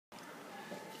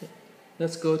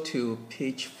Let's go to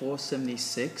page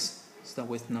 476, start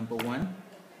with number 1.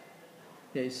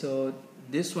 Okay, so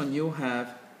this one you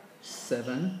have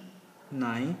 7,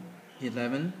 9,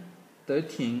 11,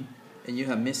 13, and you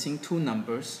have missing 2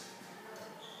 numbers.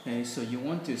 Okay, so you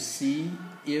want to see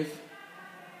if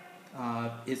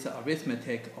it's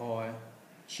arithmetic or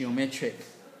geometric,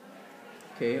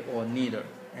 okay, or neither,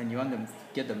 and you want to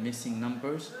get the missing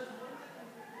numbers.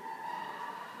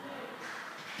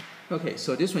 Okay,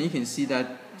 so this one you can see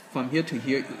that from here to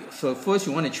here. So first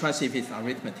you want to try to see if it's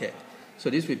arithmetic. So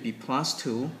this would be plus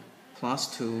 2,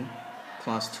 plus 2,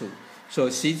 plus 2. So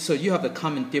see, so you have the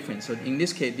common difference. So in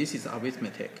this case, this is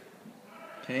arithmetic.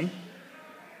 Okay?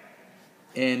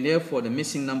 And therefore the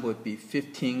missing number would be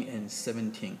 15 and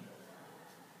 17.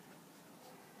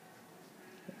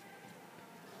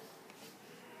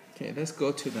 Okay, let's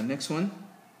go to the next one.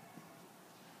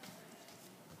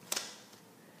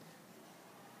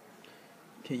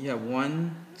 Okay, you have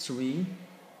 1, 3,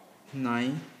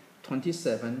 9,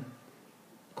 27,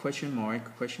 question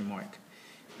mark, question mark.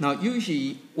 Now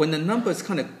usually when the number is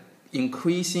kind of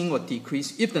increasing or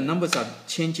decreasing, if the numbers are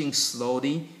changing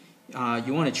slowly,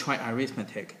 you want to try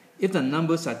arithmetic. If the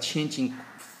numbers are changing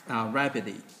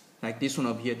rapidly, like this one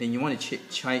over here, then you want to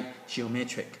try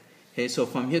geometric. Okay, so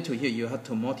from here to here you have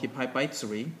to multiply by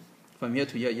 3. From here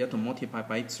to here you have to multiply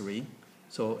by 3.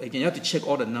 So again, you have to check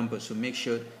all the numbers to make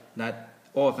sure that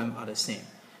all of them are the same.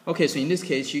 Okay, so in this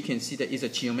case, you can see that it's a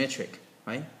geometric,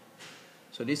 right?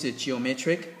 So this is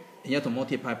geometric, and you have to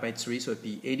multiply by 3, so it would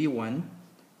be 81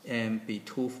 and be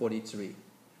 243.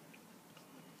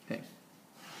 Okay.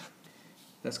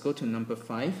 Let's go to number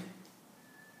 5.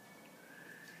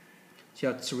 So you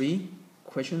have 3,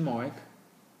 question mark,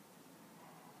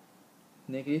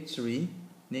 -3,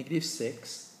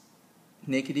 -6,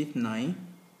 -9,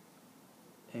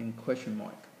 and question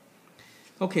mark.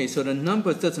 Okay, so the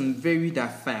number doesn't vary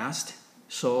that fast,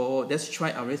 so let's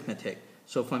try arithmetic.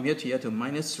 So from here to here to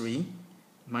 -3,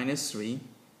 -3,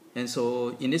 and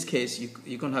so in this case,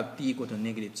 you're going to have b equal to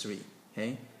 -3,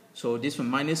 okay? So this one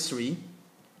 -3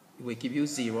 will give you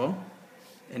 0,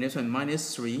 and this one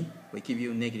 -3 will give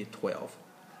you -12.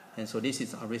 And so this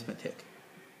is arithmetic.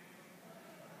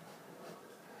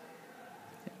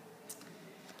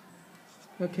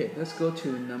 Okay, let's go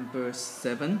to number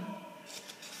 7.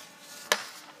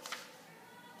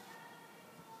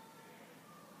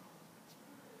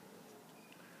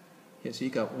 Okay, so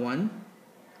you got 1,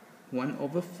 1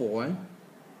 over 4,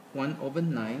 1 over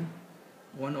 9,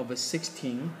 1 over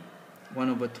 16, 1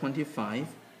 over 25,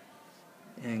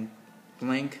 and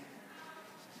blank,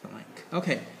 blank.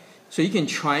 Okay, so you can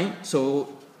try.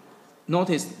 So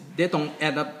notice they don't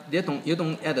add up. You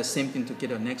don't add the same thing to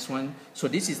get the next one. So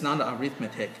this is not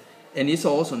arithmetic, and it's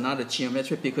also not a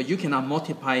geometric because you cannot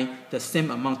multiply the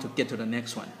same amount to get to the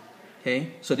next one.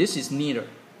 Okay, so this is neither.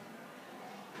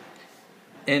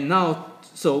 And now,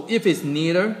 so if it's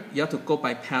neither, you have to go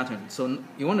by pattern. So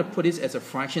you want to put this as a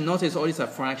fraction. Notice always a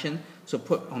fraction, so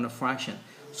put on a fraction.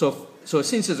 So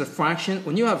since it's a fraction,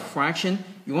 when you have a fraction,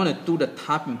 you want to do the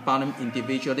top and bottom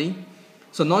individually.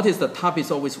 So notice the top is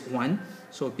always 1,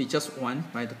 so it'll be just 1,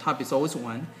 right? The top is always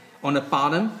 1. On the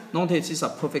bottom, notice it's a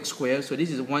perfect square. So this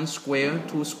is 1 square,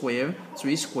 2 square,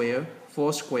 3 square,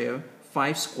 4 square,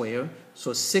 5 square.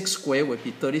 So 6 square would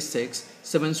be 36,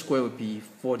 7 square would be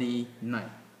 49.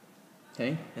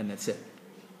 Okay, and that's it.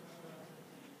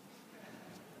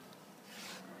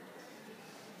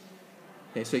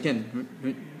 Okay, so again,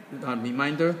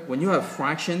 reminder, when you have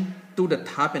fraction, do the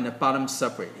top and the bottom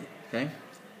separately. Okay,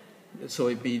 so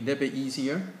it'd be a little bit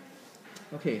easier.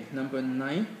 Okay, number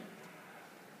 9.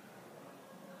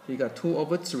 So you got 2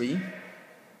 over 3,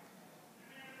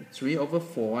 3 over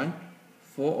 4,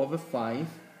 4 over 5,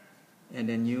 and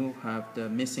then you have the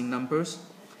missing numbers.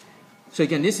 So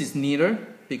again, this is neither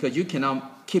because you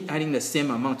cannot keep adding the same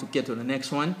amount to get to the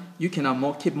next one. You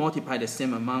cannot keep multiply the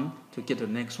same amount to get to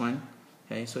the next one.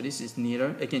 Okay, so this is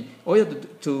neither. Again, all you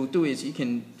have to do is you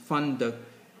can find the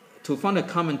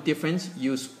common difference,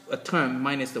 use a term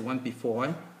minus the one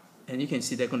before, and you can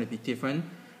see they're going to be different.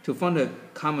 To find the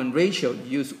common ratio,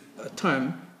 use a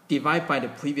term, divide by the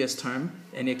previous term,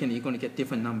 and again, you're going to get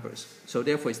different numbers. So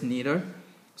therefore, it's neither.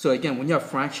 So again, when you have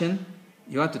fraction,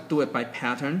 you have to do it by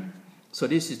pattern. So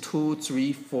this is 2,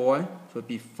 3, 4, so it would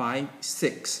be 5,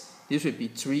 6. This would be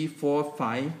 3, 4,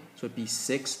 5, so it would be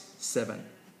 6, 7.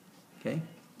 Okay,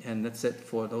 and that's it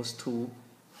for those 2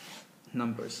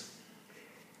 numbers.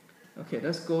 Okay,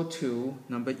 let's go to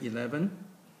number 11.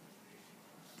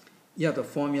 You have the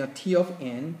formula T of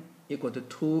n equal to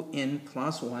 2n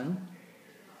plus 1.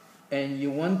 And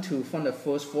you want to find the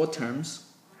first 4 terms.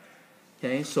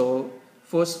 Okay, so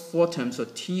first 4 terms, so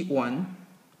t1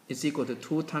 is equal to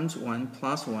 2 times 1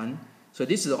 plus 1. So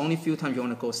this is the only few times you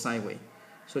want to go sideways.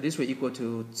 So this will equal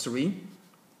to 3.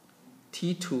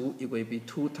 T2, it will be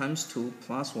 2 times 2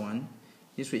 plus 1.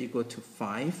 This will equal to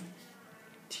 5.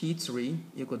 T3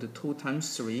 equal to 2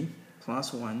 times 3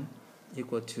 plus 1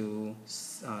 equal to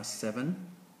 7.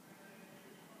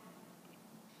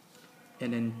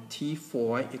 And then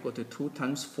T4 equal to 2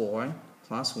 times 4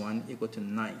 plus 1 equal to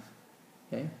 9.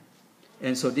 Okay?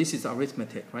 And so this is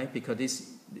arithmetic, right? Because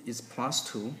this is plus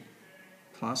 2,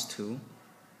 plus 2,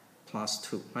 plus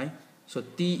 2, right? So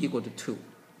D equal to 2.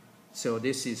 So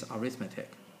this is arithmetic.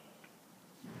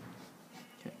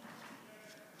 Okay,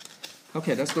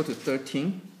 okay, let's go to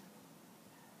 13.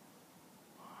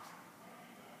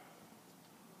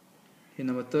 Okay,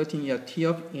 number 13, you have T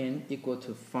of n equal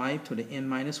to 5 to the n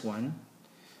minus 1.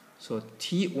 So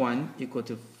T1 equal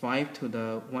to 5 to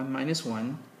the 1 minus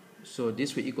 1. So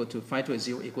this will equal to 5 to the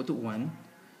 0 equal to 1.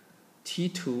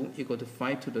 T2 equal to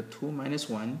 5 to the 2 minus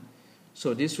 1.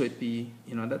 So this would be,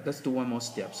 let's do one more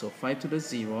step. So 5 to the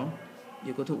 0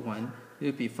 equal to 1. It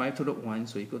will be 5 to the 1,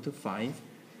 so equal to 5.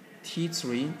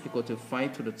 T3 equal to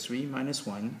 5 to the 3 minus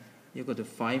 1 equal to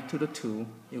 5 to the 2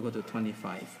 equal to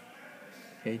 25.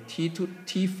 Okay,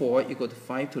 T4 equal to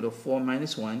 5 to the 4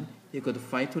 minus 1 equal to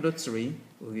 5 to the 3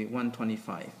 will be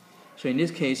 125. So in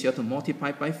this case, you have to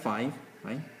multiply by 5,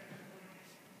 right?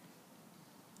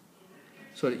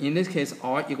 So in this case,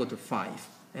 R equal to 5,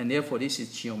 and therefore this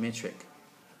is geometric.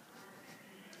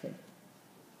 Okay,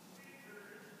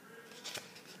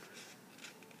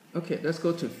 okay, let's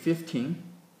go to 15.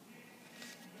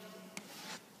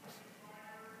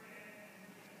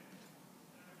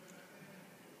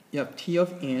 You have T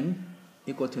of n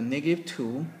equal to negative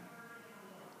 2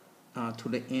 to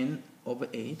the n over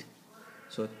 8.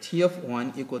 So T of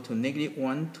 1 equal to negative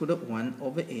 1 to the 1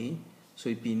 over 8. So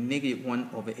it would be negative 1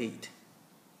 over 8.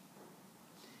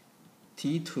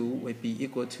 T2 will be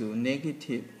equal to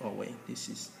negative, this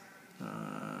is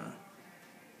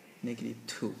negative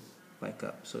 2, back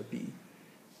up. So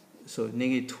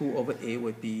negative 2 over 8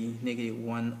 would be negative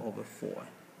 1 over 4.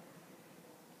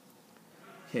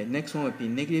 Okay, next one would be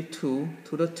negative 2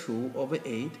 to the 2 over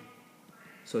 8.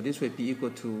 So this would be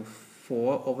equal to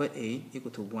 4 over 8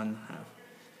 equal to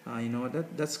 1/2.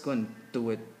 That's going to do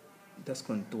it. That's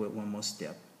going to do it one more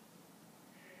step.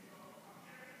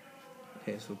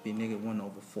 Okay, so it would be negative 1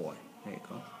 over 4. There you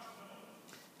go.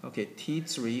 Okay,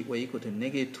 T3 will equal to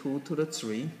negative 2 to the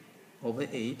 3 over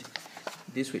 8.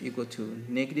 This will equal to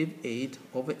negative 8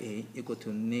 over 8 equal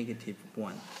to negative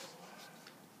 1.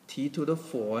 T to the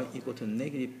 4 equal to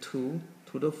negative 2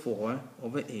 to the 4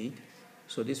 over 8.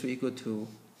 So this will equal to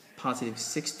positive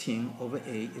 16 over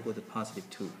 8 equal to positive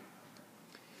 2.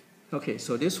 Okay,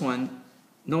 so this one,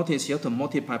 notice you have to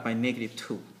multiply by negative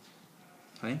 2.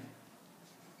 Right?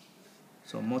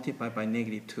 So multiply by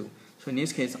negative 2. So in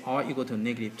this case, R equal to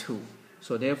negative 2.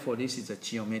 So therefore, this is a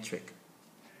geometric.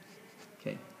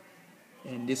 Okay,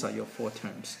 and these are your 4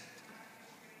 terms.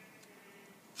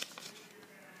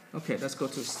 Okay, let's go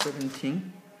to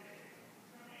 17.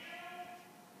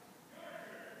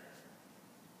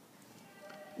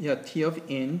 Yeah, T of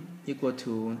n equal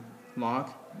to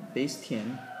log base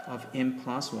 10 of n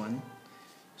plus 1.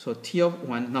 So T of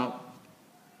 1, now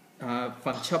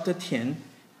from chapter 10,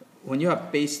 when you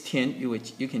have base 10,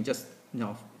 you can just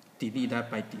delete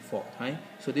that by default, right?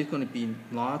 So this is going to be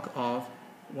log of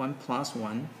 1 plus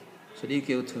 1. So this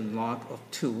equal to log of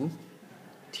 2.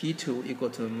 T2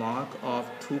 equal to log of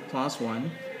 2 plus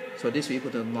 1. So this will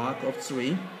equal to log of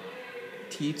 3.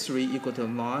 T3 equal to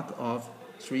log of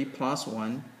 3 plus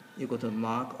 1 equal to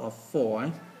log of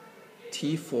 4.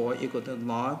 T4 equal to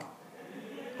log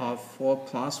of 4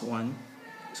 plus 1.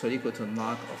 So equal to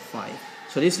log of 5.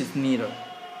 So this is neither.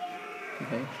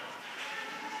 Okay.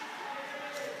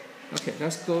 Okay,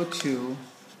 let's go to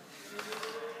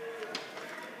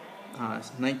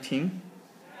 19.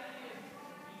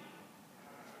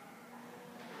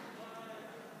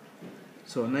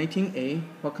 So 19a,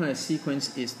 what kind of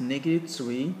sequence is negative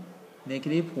 3,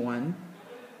 negative 1,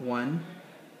 1,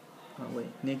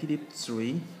 negative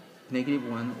 3, negative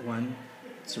 1, 1,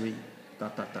 3,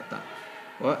 dot, dot, dot, dot.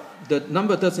 Well, the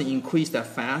number doesn't increase that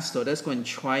fast, so let's go and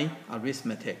try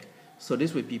arithmetic. So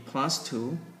this would be plus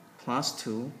 2, plus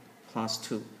 2, plus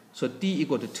 2. So D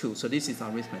equal to 2, so this is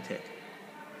arithmetic.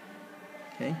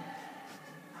 Okay?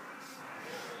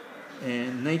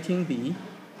 And 19b,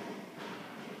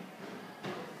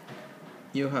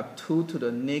 you have 2 to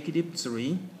the negative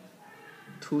 3,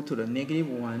 2 to the negative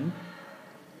 1,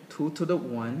 2 to the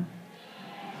 1,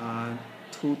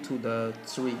 2 to the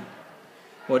 3.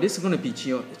 Well, this is going to be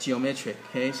geometric,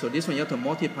 okay? So this one you have to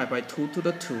multiply by 2 to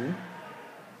the 2.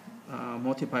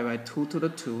 Multiply by 2 to the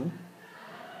 2.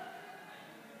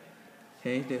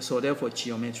 Okay, so therefore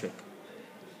geometric.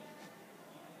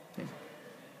 Okay.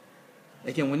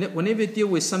 Again, whenever you deal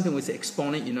with something with the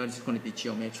exponent, you know it's going to be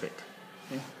geometric.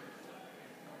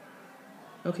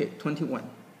 Okay, 21.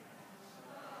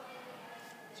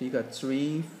 So you got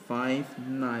 3, 5,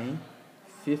 9,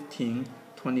 15,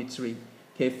 23.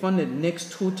 Okay, find the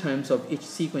next two terms of each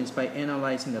sequence by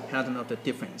analyzing the pattern of the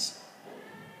difference.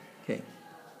 Okay.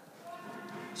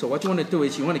 So what you want to do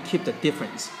is you want to keep the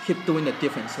difference. Keep doing the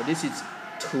difference. So this is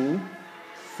 2,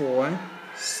 4,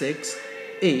 6,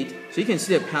 8. So you can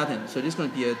see the pattern. So this is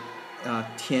going to be a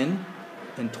 10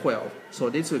 and 12. So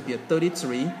this would be a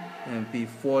 33 and be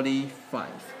 45.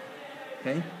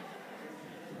 Okay.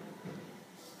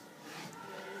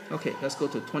 Okay, let's go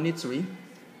to 23.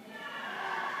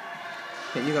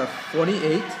 Okay, you got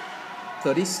 48,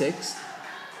 36,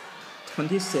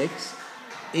 26,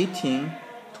 18,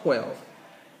 12.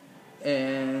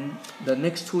 And the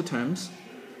next two terms.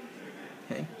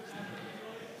 Okay.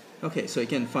 Okay, so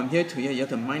again, from here to here, you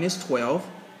have the minus 12,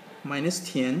 minus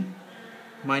 10,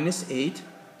 minus 8,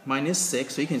 minus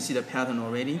 6. So you can see the pattern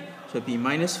already. So it'd be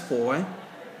minus 4,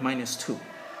 minus 2.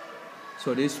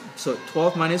 So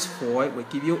 12 minus 4 will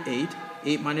give you 8.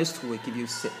 8 minus 2 will give you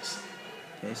 6.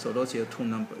 Okay, so those are your two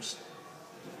numbers.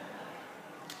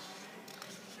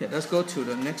 Okay, let's go to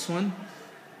the next one.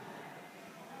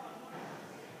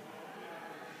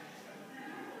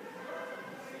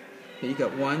 Okay, you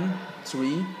got 1,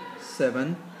 3,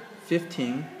 7,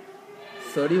 15,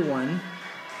 31.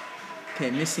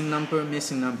 Okay, missing number,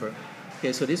 missing number.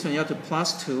 Okay, so this one you have to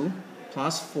plus 2,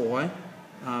 plus 4,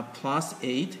 plus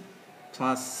 8,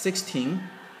 plus 16.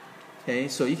 Okay,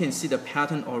 so you can see the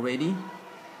pattern already.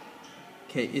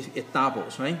 Okay, it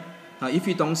doubles, right? Now, if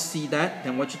you don't see that,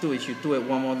 then what you do is you do it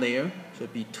one more layer. So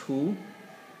it'd be 2,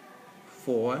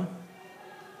 4,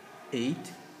 8.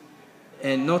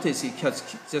 And notice it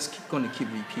just going to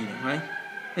keep repeating, right?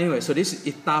 Anyway, so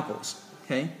it doubles,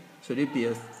 okay? So it'd be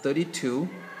a 32,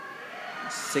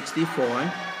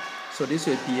 64. So this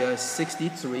would be a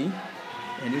 63,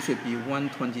 and this would be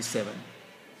 127.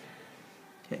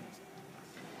 Okay.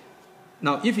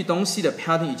 Now, if you don't see the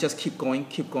pattern, you just keep going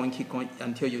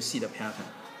until you see the pattern.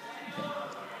 Okay,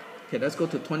 okay, let's go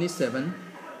to 27.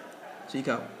 So you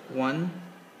got 1,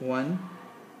 1,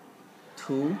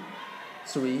 2,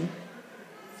 3,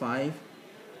 5,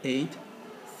 8,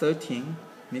 13,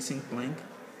 missing blank.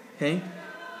 Okay.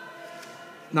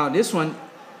 Now this one,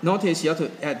 notice you have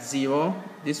to add 0.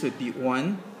 This would be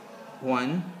 1,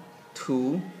 1,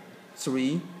 2,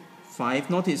 3, 5.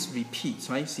 Notice it repeats,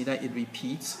 right? See that it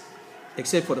repeats,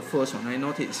 except for the first one. Right?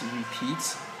 Notice it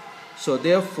repeats. So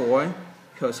therefore,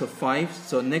 because of 5,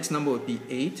 so next number would be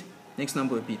 8. Next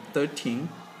number would be 13.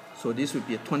 So this would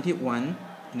be a 21,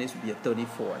 and this would be a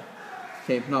 34.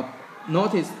 Okay. Now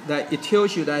notice that it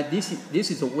tells you that this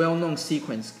is a well-known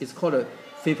sequence. It's called a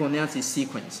Fibonacci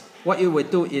sequence. What you will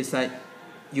do is that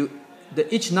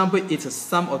each number is a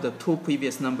sum of the two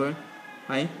previous numbers,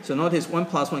 right? So notice 1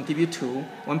 plus 1 give you 2,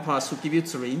 1 plus 2 give you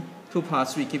 3, 2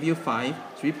 plus 3 give you 5,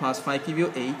 3 plus 5 give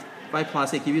you 8, 5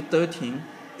 plus 8 give you 13,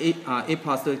 8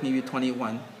 plus 13 give you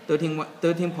 21,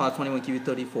 13 plus 21 give you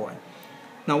 34.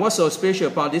 Now what's so special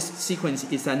about this sequence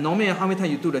is that no matter how many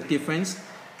times you do the difference,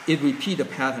 it repeats the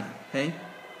pattern, okay?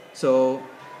 So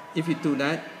if you do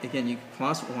that, again, you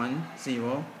plus 1,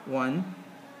 0, 1,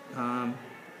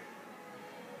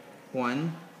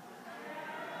 1,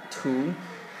 2,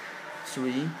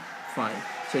 3, 5.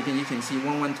 So again, you can see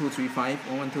 1, 1, 2, 3, 5,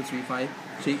 1, 1, 2, 3, 5.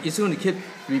 So it's going to keep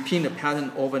repeating the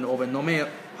pattern over and over, no matter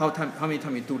how many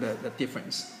times you do the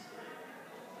difference.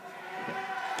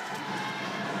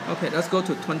 Okay, let's go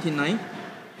to 29.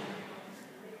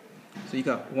 So you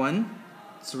got 1,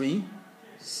 3,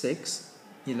 6,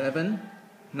 11,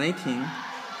 19,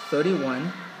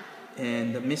 31,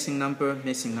 and the missing number,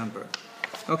 missing number.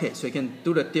 Okay, so you can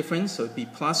do the difference. So it'd be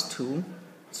plus 2,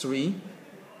 3,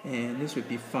 and this would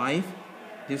be 5.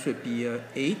 This would be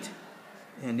 8,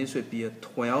 and this would be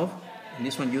 12. And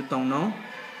this one you don't know.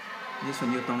 This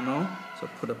one you don't know. So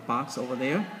put a box over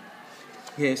there.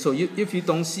 Okay, so if you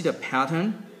don't see the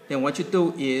pattern, then what you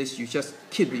do is you just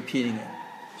keep repeating it.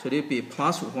 So it would be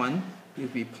plus 1, it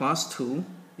would be plus 2,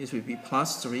 this would be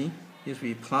plus 3, this would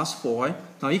be plus 4.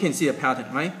 Now you can see the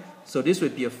pattern, right? So this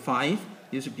would be a 5,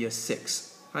 this would be a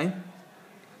 6, right?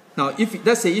 Now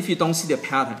let's say if you don't see the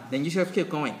pattern, then you just keep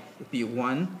going. It would be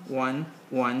 1, 1,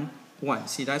 1, 1.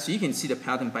 See that? So you can see the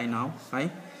pattern by now,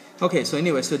 right? Okay, so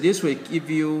anyway, so this will give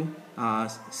you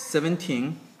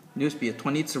 17, this would be a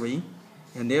 23,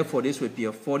 and therefore this would be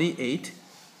a 48,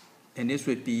 and this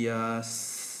would be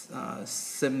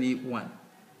 71.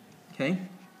 Okay,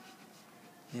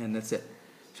 and that's it.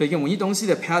 So again, when you don't see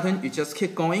the pattern, you just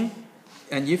keep going,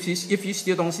 and if you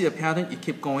still don't see the pattern, you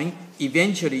keep going.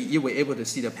 Eventually, you will be able to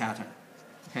see the pattern.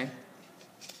 Okay.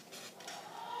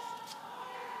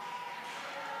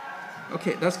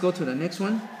 Okay, let's go to the next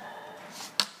one.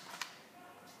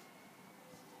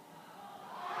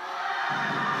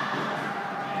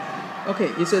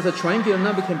 Okay, it says a triangular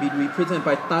number can be represented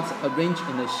by dots arranged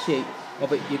in the shape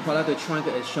of an equilateral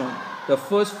triangle as shown. The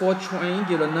first 4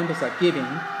 triangular numbers are given.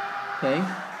 Okay,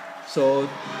 so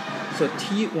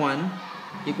T1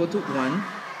 equal to 1.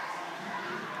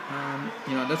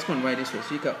 Let's go and write this way.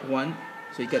 So you got 1.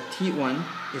 So you got T1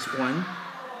 is 1.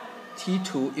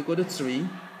 T2 equal to 3.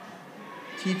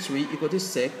 T3 equal to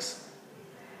 6.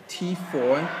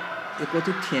 T4 equal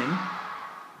to 10.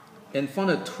 And from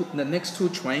the next 2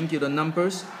 triangular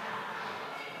numbers,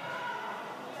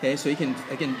 okay, so you can,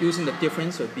 again, using the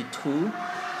difference, so it would be 2, 3, 4,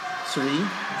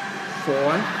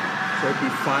 so it would be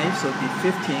 5, so it would be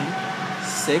 15,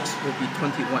 6 would be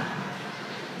 21.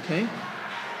 Okay?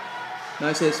 Now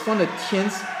it says from the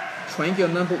 10th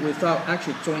triangular number without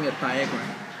actually drawing a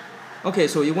diagram. Okay,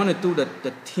 so you want to do the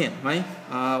 10, right?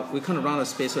 We kind of round the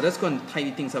space, so let's go and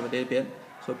tidy things up a little bit.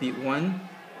 So it would be 1,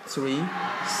 3,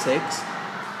 6,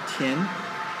 10,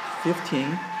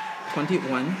 15,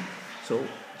 21, so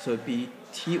it'd be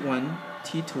T1,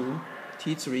 T2,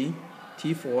 T3,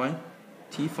 T4,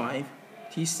 T5,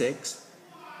 T6,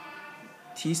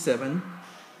 T7,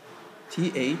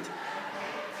 T8,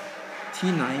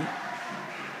 T9,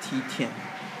 T10.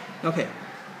 Okay,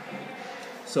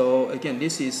 so again,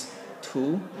 this is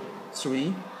 2,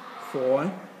 3,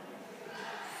 4,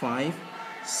 5,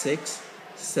 6,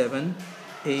 7,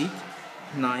 8,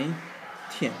 9,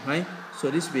 10, right? So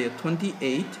this would be a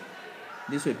 28,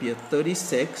 this would be a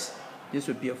 36, this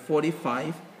would be a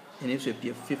 45, and this would be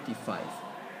a 55.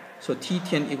 So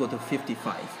T10 equal to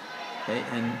 55, okay,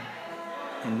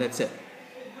 and that's it,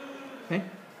 okay?